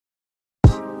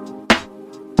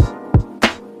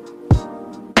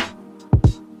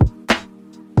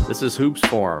This is Hoops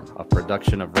Forum, a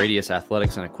production of Radius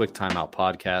Athletics and a Quick Timeout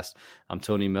podcast. I'm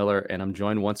Tony Miller, and I'm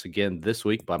joined once again this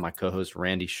week by my co-host,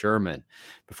 Randy Sherman.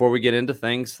 Before we get into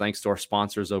things, thanks to our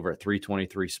sponsors over at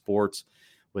 323 Sports.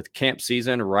 With camp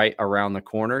season right around the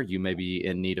corner, you may be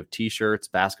in need of t-shirts,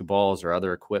 basketballs, or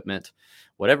other equipment.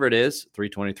 Whatever it is,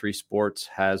 323 Sports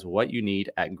has what you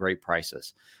need at great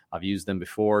prices. I've used them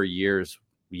before, years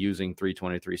using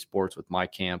 323 Sports with my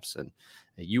camps, and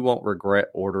you won't regret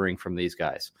ordering from these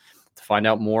guys. To find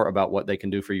out more about what they can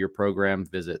do for your program,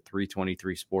 visit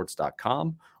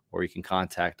 323sports.com, or you can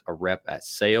contact a rep at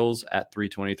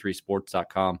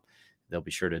sales@323sports.com. They'll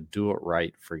be sure to do it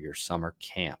right for your summer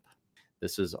camp.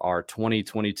 This is our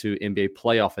 2022 NBA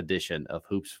playoff edition of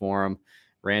Hoops Forum.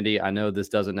 Randy, I know this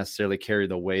doesn't necessarily carry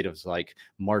the weight of like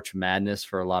March Madness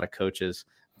for a lot of coaches,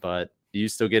 but do you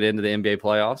still get into the NBA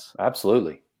playoffs?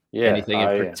 Absolutely. Yeah. Anything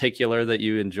in particular that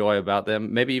you enjoy about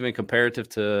them? Maybe even comparative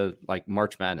to like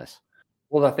March Madness?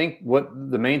 Well, I think what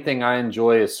the main thing I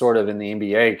enjoy is sort of in the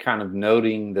NBA, kind of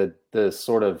noting the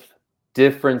sort of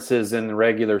differences in the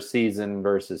regular season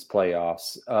versus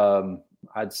playoffs.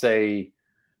 I'd say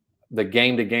the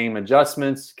game-to-game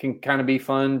adjustments can kind of be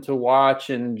fun to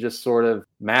watch, and just sort of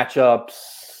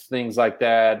matchups, things like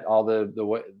that. All the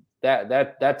way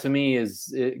that to me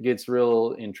it gets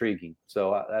real intriguing.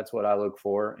 So that's what I look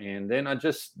for. And then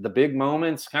the big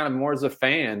moments, kind of more as a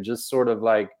fan, just sort of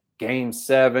like Game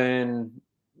 7,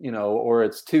 or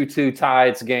it's 2-2 tie,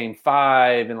 it's Game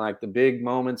 5, and like the big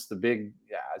moments,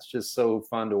 it's just so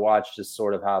fun to watch. Just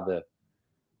sort of how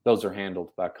those are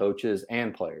handled by coaches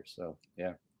and players. So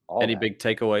yeah. Any big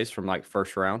takeaways from like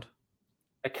first round?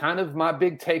 My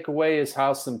big takeaway is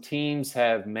how some teams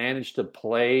have managed to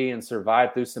play and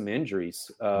survive through some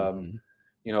injuries. The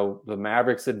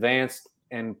Mavericks advanced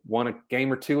and won a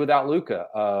game or two without Luka.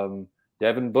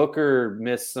 Devin Booker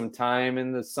missed some time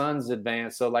and the Suns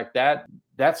advanced. So like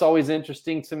that's always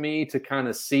interesting to me, to kind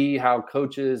of see how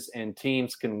coaches and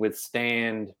teams can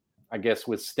withstand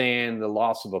the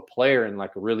loss of a player in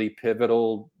like a really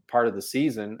pivotal part of the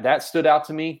season. That stood out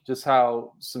to me, just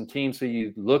how some teams who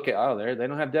you look at, they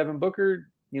don't have Devin Booker,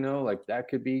 like that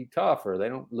could be tough, or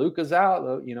Luka's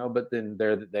out, but then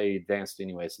they advanced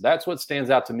anyway. So that's what stands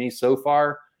out to me so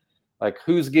far, like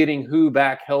who's getting who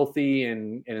back healthy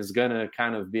and is going to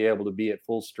kind of be able to be at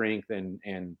full strength and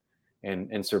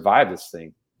survive this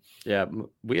thing. Yeah,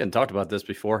 we hadn't talked about this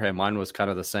beforehand. Mine was kind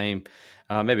of the same,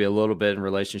 maybe a little bit in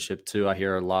relationship to, I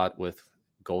hear a lot with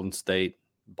Golden State,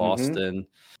 Boston,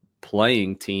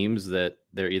 playing teams that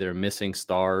they're either missing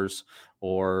stars,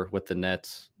 or with the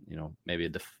Nets, maybe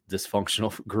a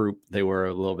dysfunctional group they were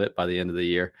a little bit by the end of the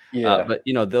year. Yeah. But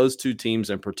those two teams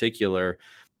in particular,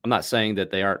 I'm not saying that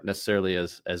they aren't necessarily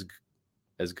as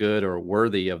good or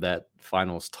worthy of that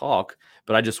finals talk,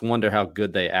 but I just wonder how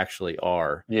good they actually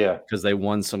are. Yeah. Because they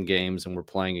won some games and we're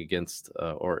playing against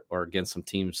or against some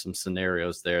teams, some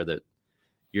scenarios there that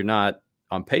you're not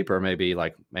on paper maybe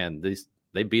like, man,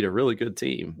 they beat a really good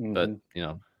team, but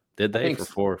did they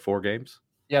for four games?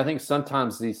 Yeah, I think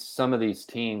sometimes some of these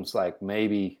teams like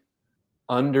maybe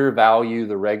undervalue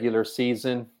the regular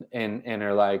season and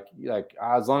are like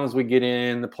as long as we get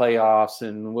in the playoffs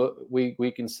and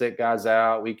we can sit guys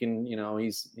out, we can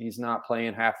he's not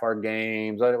playing half our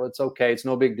games, it's okay, it's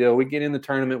no big deal. We get in the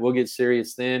tournament, we'll get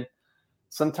serious then.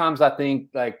 Sometimes I think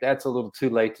like that's a little too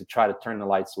late to try to turn the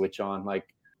light switch on. Like,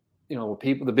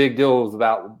 the big deal was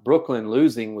about Brooklyn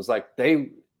losing was like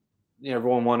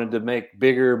everyone wanted to make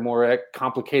bigger, more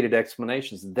complicated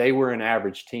explanations. They were an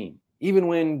average team. Even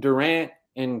when Durant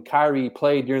and Kyrie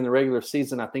played during the regular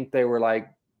season, I think they were like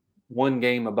one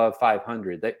game above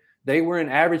 500. They were an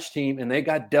average team, and they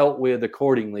got dealt with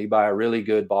accordingly by a really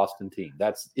good Boston team.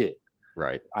 That's it.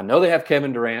 Right. I know they have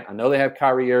Kevin Durant. I know they have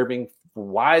Kyrie Irving.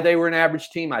 Why they were an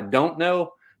average team, I don't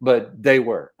know, but they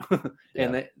were. Yeah.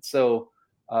 And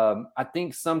I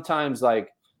think sometimes like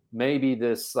maybe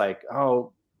this like,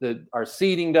 our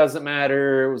seeding doesn't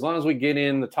matter as long as we get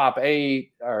in the top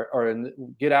 8 or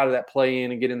get out of that play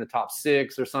in and get in the top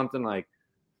 6 or something, like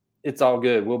it's all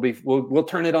good. We'll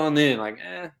turn it on then. Like,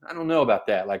 I don't know about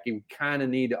that. Like you kind of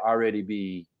need to already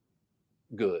be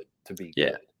good to be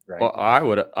good. Right. Well,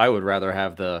 I would rather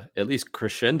have at least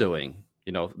crescendoing.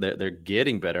 They're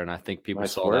getting better, and I think people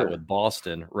saw that with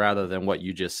Boston rather than what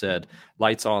you just said.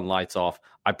 Lights on, lights off.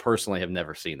 I personally have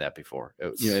never seen that before.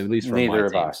 At least from my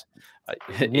teams.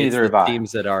 Neither have I.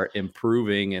 Teams that are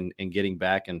improving and getting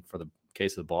back, and for the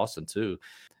case of Boston too,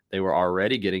 they were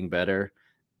already getting better,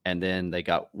 and then they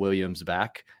got Williams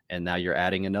back, and now you're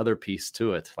adding another piece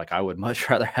to it. Like I would much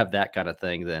rather have that kind of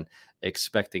thing than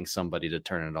expecting somebody to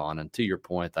turn it on. And to your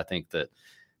point, I think that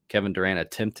Kevin Durant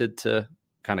attempted to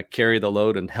kind of carry the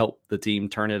load and help the team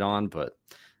turn it on. But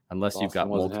unless you've got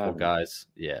multiple guys,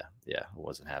 I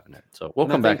wasn't having it. So we'll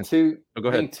come back go ahead.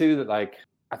 I think too that like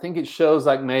I think it shows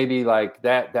like maybe like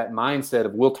that mindset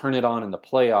of we'll turn it on in the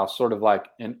playoffs, sort of like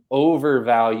an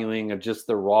overvaluing of just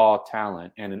the raw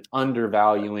talent and an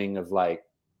undervaluing of like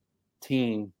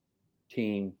team,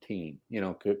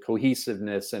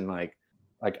 cohesiveness and like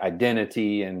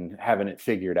identity and having it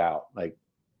figured out. Like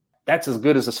that's as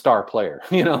good as a star player,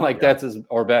 that's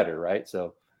or better. Right.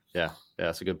 So yeah,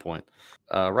 that's a good point.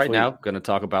 Right now, going to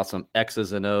talk about some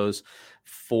X's and O's.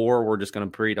 We're just going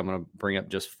to I'm going to bring up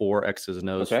just 4 X's and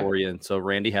O's for you. And so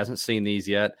Randy hasn't seen these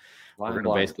yet. We're going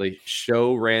to basically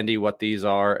show Randy what these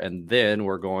are, and then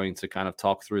we're going to kind of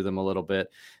talk through them a little bit,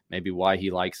 maybe why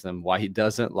he likes them, why he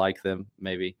doesn't like them,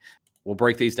 maybe. We'll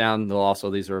break these down.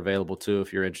 These are available too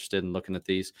if you're interested in looking at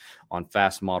these on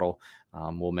Fast Model.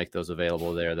 We'll make those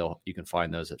available there. You can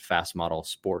find those at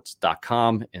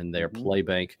fastmodelsports.com in their play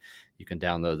bank. You can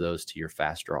download those to your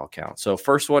Fast Draw account. So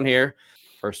first one here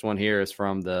is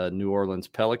from the New Orleans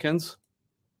Pelicans.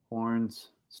 Horns,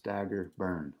 stagger,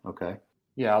 burn. Okay.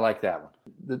 Yeah, I like that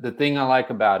one. The thing I like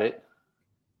about it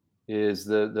is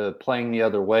the playing the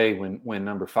other way when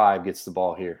number 5 gets the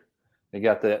ball here. They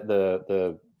got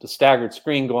the staggered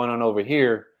screen going on over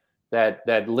here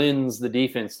that lends the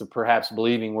defense to perhaps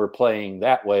believing we're playing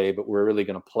that way, but we're really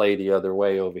going to play the other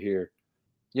way over here.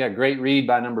 Yeah, great read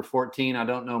by number 14. I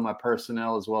don't know my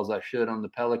personnel as well as I should on the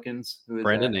Pelicans. Who is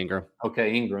Brandon Ingram.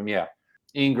 Okay, Ingram, yeah.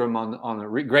 Ingram on the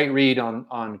great read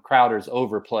on Crowder's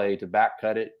overplay to back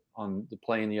cut it on the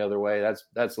playing the other way.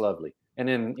 That's lovely. And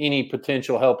then any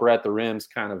potential helper at the rim's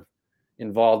kind of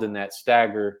involved in that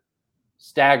staggered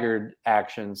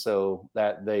action, so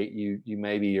that you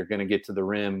maybe are going to get to the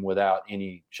rim without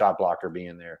any shot blocker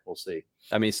being there. We'll see.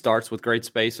 I mean, starts with great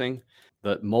spacing,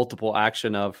 the multiple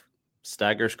action of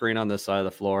stagger screen on this side of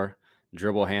the floor,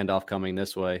 dribble handoff coming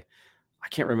this way. I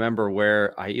can't remember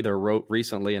where I either wrote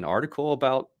recently an article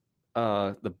about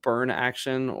the burn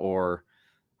action, or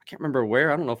I can't remember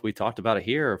where. I don't know if we talked about it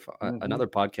here or another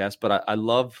podcast, but I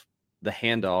love the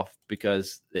handoff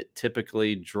because it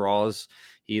typically draws,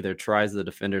 either the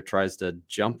defender tries to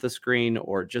jump the screen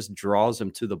or just draws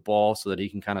him to the ball so that he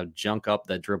can kind of junk up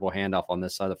that dribble handoff on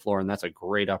this side of the floor. And that's a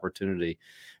great opportunity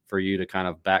for you to kind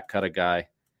of back cut a guy.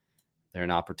 They're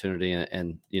an opportunity.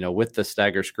 And with the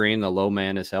stagger screen, the low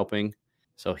man is helping.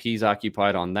 So he's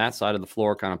occupied on that side of the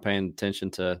floor, kind of paying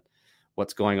attention to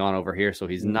what's going on over here. So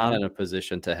he's not in a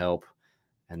position to help.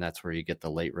 And that's where you get the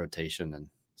late rotation, and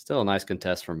still a nice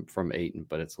contest from Ayton,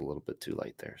 but it's a little bit too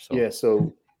late there. So yeah.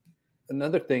 So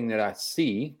another thing that I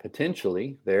see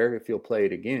potentially there, if you'll play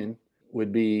it again,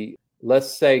 would be,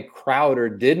 let's say Crowder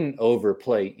didn't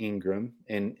overplay Ingram,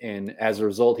 and as a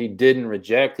result, he didn't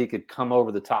reject. He could come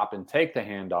over the top and take the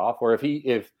handoff. Or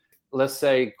if let's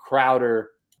say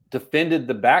Crowder defended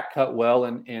the back cut well,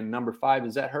 and number 5,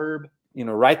 is that Herb?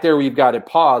 Right there, we've got it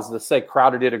paused. Let's say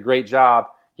Crowder did a great job.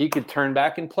 He could turn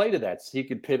back and play to that. So he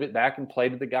could pivot back and play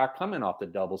to the guy coming off the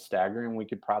double stagger, and we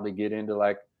could probably get into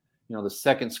like, the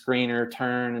second screener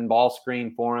turn and ball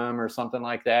screen for him or something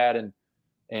like that.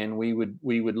 And we would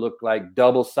look like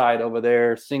double side over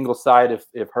there, single side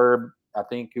if Herb, I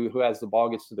think, who has the ball,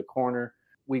 gets to the corner.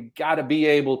 We got to be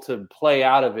able to play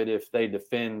out of it if they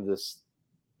defend this.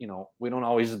 We don't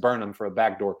always burn them for a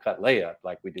backdoor cut layup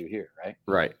like we do here, right?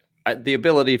 Right. The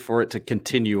ability for it to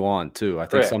continue on too. I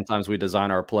think sometimes we design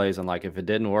our plays and like if it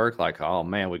didn't work, like, oh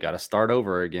man, we got to start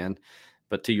over again.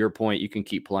 But to your point, you can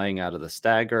keep playing out of the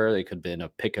stagger. They could have been a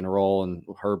pick and roll, and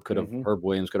Herb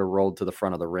Williams could have rolled to the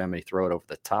front of the rim and he throw it over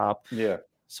the top. Yeah.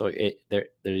 So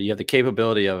you have the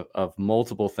capability of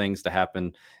multiple things to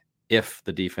happen if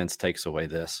the defense takes away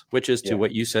this, which is to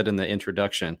what you said in the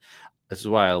introduction. This is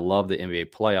why I love the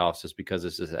NBA playoffs, is because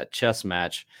this is a chess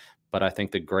match. But I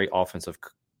think the great offensive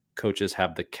coaches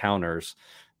have the counters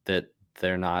that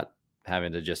they're not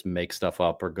having to just make stuff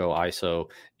up or go ISO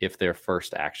if their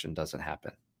first action doesn't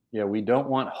happen. Yeah, we don't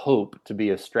want hope to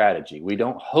be a strategy. We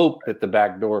don't hope that the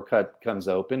backdoor cut comes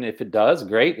open. If it does,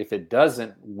 great. If it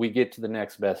doesn't, we get to the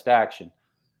next best action.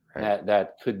 Right.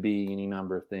 That could be any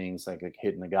number of things, like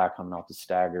hitting the guy coming off the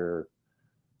stagger or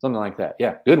something like that.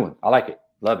 Yeah, good one. I like it.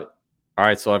 Love it. All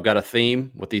right, so I've got a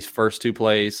theme with these first 2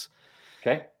 plays.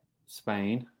 Okay,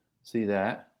 Spain. See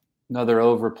that. Another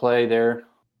overplay there.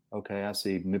 Okay, I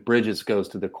see. Bridges goes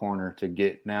to the corner to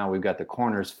get. Now we've got the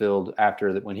corners filled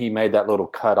after that when he made that little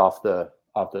cut out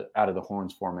of the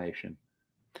Horns formation.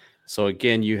 So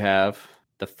again, you have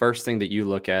the first thing that you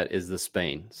look at is the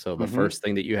Spain. So the first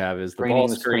thing that you have is the ball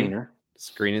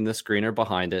screening the screener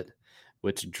behind it.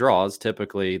 which draws.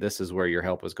 Typically, this is where your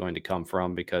help was going to come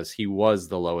from because he was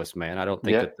the lowest man. I don't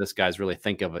think that this guy's really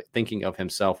thinking of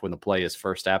himself when the play is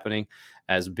first happening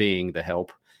as being the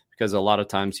help, because a lot of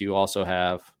times you also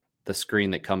have the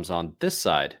screen that comes on this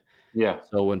side. Yeah.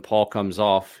 So when Paul comes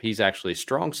off, he's actually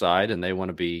strong side, and they want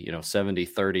to be,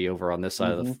 70-30 over on this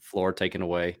side of the floor taken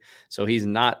away. So he's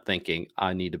not thinking,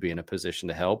 I need to be in a position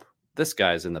to help. This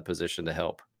guy's in the position to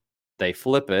help. They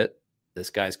flip it. This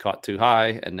guy's caught too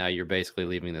high, and now you're basically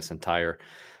leaving this entire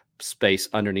space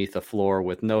underneath the floor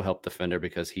with no help defender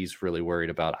because he's really worried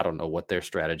about, I don't know what their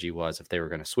strategy was, if they were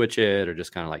going to switch it or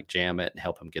just kind of like jam it and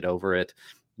help him get over it.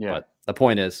 Yeah. But the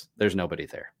point is, there's nobody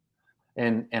there.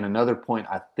 And another point,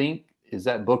 I think, is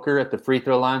that Booker at the free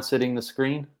throw line sitting the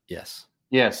screen? Yes.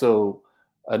 Yeah, so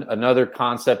another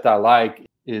concept I like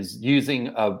is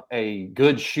using a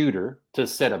good shooter to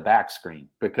set a back screen,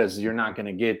 because you're not going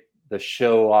to get the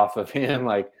show off of him,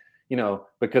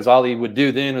 because all he would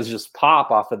do then is just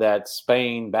pop off of that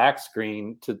Spain back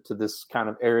screen to this kind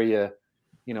of area,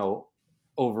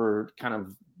 over kind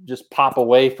of just pop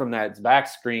away from that back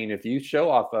screen. If you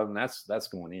show off of him, that's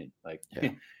going in.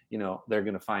 They're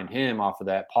going to find him off of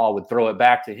that. Paul would throw it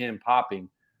back to him popping.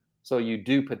 So you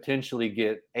do potentially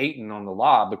get Ayton on the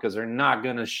lob because they're not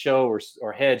going to show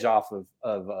or hedge off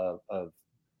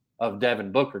of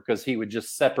Devin Booker, because he would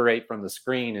just separate from the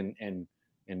screen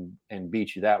and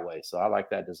beat you that way. So I like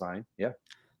that design. Yeah.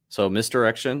 So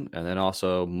misdirection, and then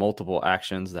also multiple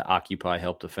actions that occupy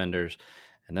help defenders.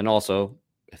 And then also,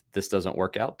 if this doesn't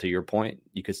work out, to your point,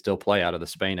 you could still play out of the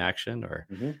Spain action or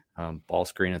ball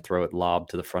screen and throw it lob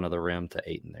to the front of the rim to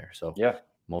Ayton there. So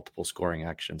multiple scoring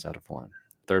actions out of one.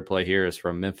 Third play here is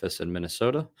from Memphis and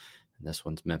Minnesota, and this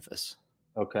one's Memphis.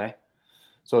 Okay.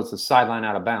 So it's a sideline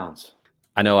out of bounds.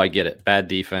 I know, I get it. Bad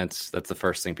defense. That's the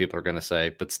first thing people are going to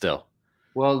say, but still.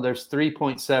 Well, there's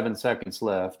 3.7 seconds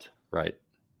left. Right.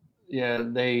 Yeah,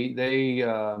 they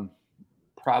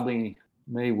probably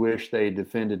may wish they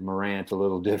defended Morant a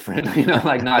little different,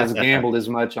 not as gambled as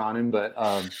much on him, but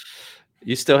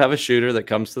you still have a shooter that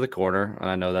comes to the corner, and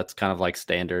I know that's kind of like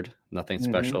standard. Nothing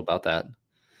special about that.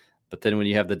 But then when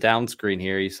you have the down screen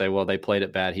here, you say, well, they played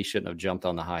it bad. He shouldn't have jumped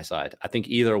on the high side. I think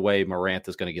either way, Morant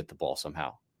is going to get the ball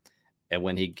somehow. And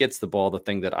when he gets the ball, the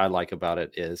thing that I like about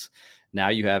it is now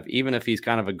you have, even if he's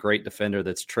kind of a great defender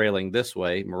that's trailing this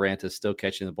way, Morant is still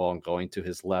catching the ball and going to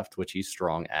his left, which he's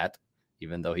strong at,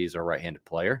 even though he's a right-handed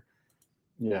player.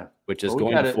 Yeah. Which is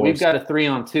going to force. We've got a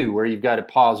 3-on-2 where you've got it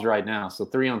paused right now. So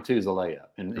 3-on-2 is a layup.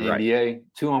 In NBA,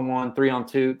 2-on-1,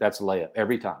 3-on-2, that's a layup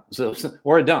every time. So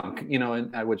or a dunk,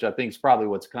 which I think is probably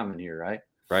what's coming here, right?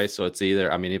 Right. So it's either,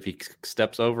 if he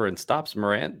steps over and stops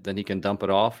Morant, then he can dump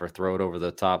it off or throw it over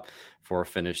the top for a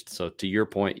finish. So to your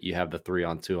point, you have the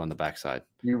 3-on-2 on the backside.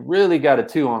 You really got a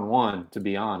 2-on-1, to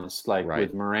be honest,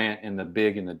 with Morant and the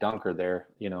big and the dunker there,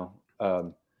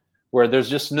 where there's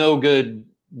just no good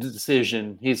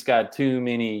decision. He's got too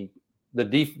many.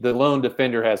 The lone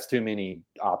defender has too many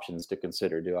options to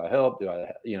consider. Do I help? Do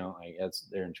I? I guess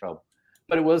they're in trouble.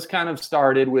 But it was kind of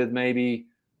started with maybe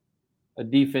a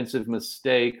defensive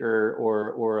mistake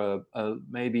or a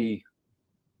maybe.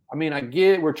 I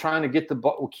get we're trying to get the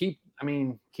ball. Keep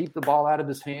the ball out of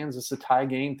his hands. It's a tie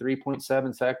game,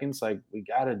 3.7 seconds. We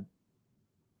got to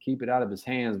keep it out of his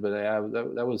hands. But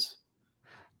that was.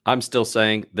 I'm still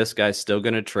saying this guy's still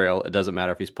going to trail. It doesn't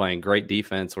matter if he's playing great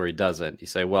defense or he doesn't. You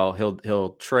say, well,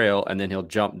 he'll trail and then he'll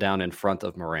jump down in front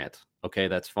of Morant. Okay,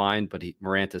 that's fine. But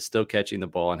Morant is still catching the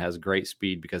ball and has great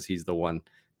speed because he's the one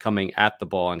coming at the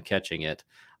ball and catching it.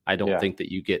 I don't think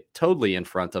that you get totally in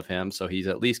front of him. So he's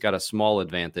at least got a small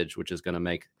advantage, which is going to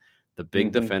make the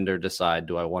big defender decide,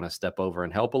 do I want to step over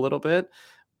and help a little bit?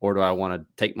 Or do I want to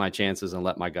take my chances and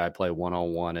let my guy play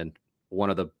one-on-one and one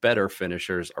of the better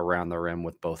finishers around the rim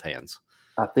with both hands?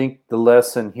 I think the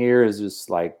lesson here is just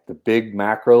the big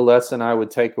macro lesson I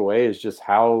would take away is just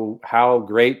how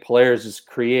great players just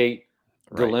create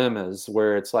dilemmas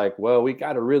where it's well, we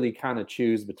got to really kind of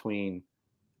choose between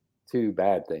two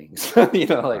bad things. We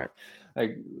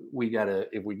got to,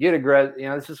 if we get aggressive,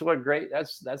 this is what great,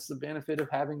 that's the benefit of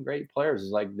having great players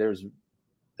is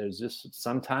there's just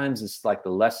sometimes it's the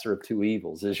lesser of two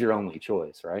evils is your only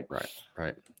choice, right?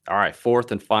 Right. All right,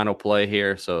 fourth and final play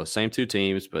here. So same two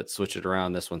teams, but switch it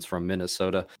around. This one's from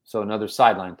Minnesota. So another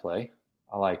sideline play.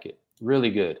 I like it.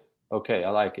 Really good. Okay, I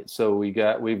like it. So we've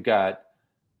got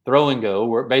throw and go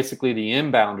where basically the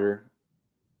inbounder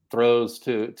throws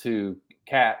to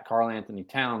Karl Anthony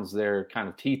Towns there, kind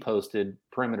of T-posted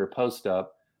perimeter post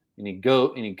up, and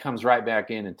he comes right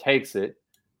back in and takes it.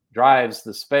 Drives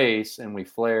the space and we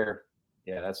flare.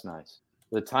 Yeah, that's nice.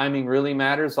 The timing really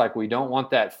matters. Like, we don't want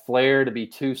that flare to be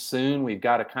too soon. We've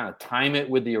got to kind of time it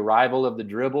with the arrival of the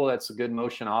dribble. That's a good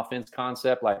motion offense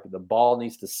concept. Like, the ball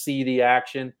needs to see the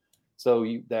action. So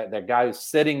that guy who's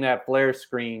setting that flare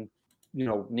screen,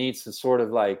 needs to sort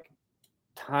of like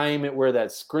time it where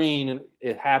that screen, and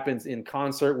it happens in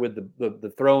concert with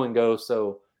the throw and go.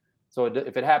 So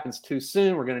if it happens too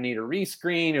soon, we're going to need a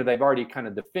rescreen, or they've already kind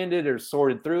of defended or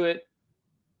sorted through it.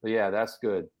 But yeah, that's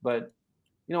good. But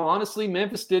honestly,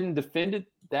 Memphis didn't defend it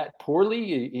that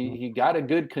poorly. He got a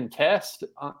good contest.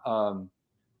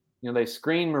 They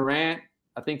screen Morant.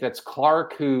 I think that's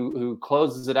Clark who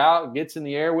closes it out, gets in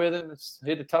the air with him. It's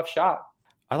hit a tough shot.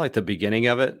 I like the beginning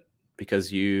of it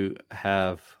because you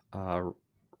have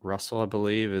Russell, I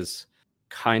believe, is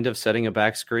kind of setting a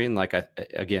back screen. Like,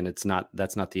 that's not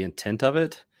the intent of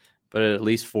it, but it at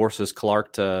least forces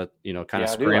Clark to, kind of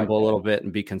scramble a little bit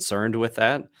and be concerned with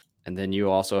that. And then you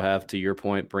also have, to your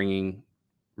point, bringing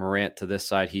Morant to this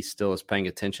side. He still is paying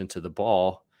attention to the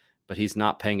ball, but he's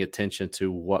not paying attention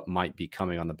to what might be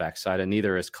coming on the backside. And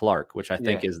neither is Clark, which I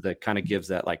think is the kind of gives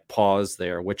that like pause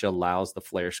there, which allows the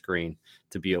flare screen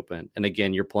to be open. And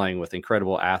again, you're playing with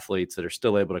incredible athletes that are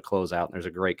still able to close out. And there's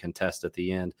a great contest at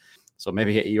the end. So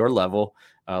maybe at your level,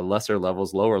 lesser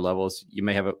levels, lower levels, you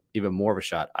may have even more of a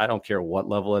shot. I don't care what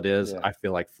level it is. I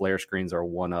feel like flare screens are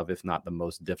one of, if not the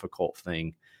most difficult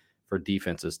thing for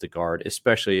defenses to guard,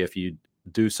 especially if you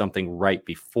do something right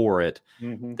before it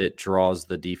that draws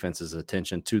the defense's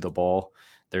attention to the ball.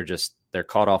 They're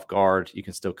caught off guard. You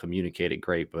can still communicate it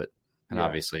great, and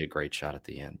obviously a great shot at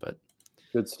the end, but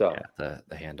good stuff. Yeah,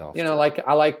 the handoff.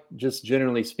 I like just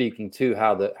generally speaking too,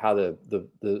 how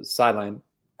the sideline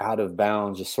out of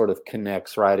bounds just sort of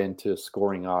connects right into a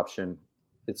scoring option.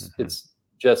 It's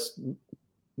just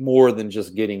more than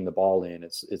just getting the ball in.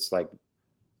 It's like,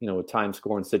 a time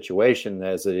scoring situation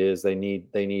as it is, they need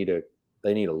a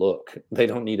look. They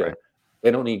don't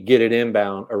need get it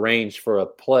inbound arranged for a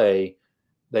play.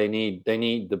 They need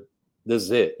this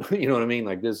is it. You know what I mean?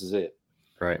 Like, this is it.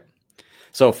 Right.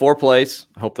 So 4 plays.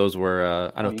 I hope those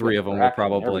were, I know 3 of them were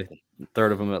probably,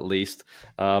 third of them at least.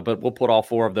 But we'll put all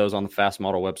 4 of those on the Fast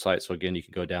Model website. So again, you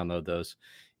can go download those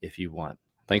if you want.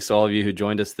 Thanks to all of you who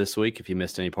joined us this week. If you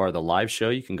missed any part of the live show,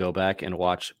 you can go back and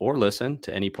watch or listen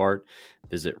to any part.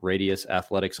 Visit Radius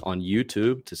Athletics on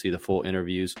YouTube to see the full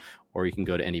interviews, or you can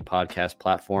go to any podcast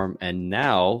platform and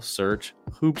now search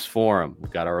Hoops Forum.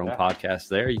 We've got our own podcast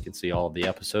there. You can see all of the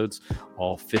episodes,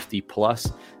 all 50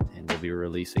 plus, and we'll be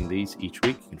releasing these each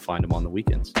week. You can find them on the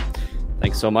weekends.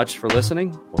 Thanks so much for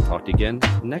listening. We'll talk to you again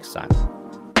next time.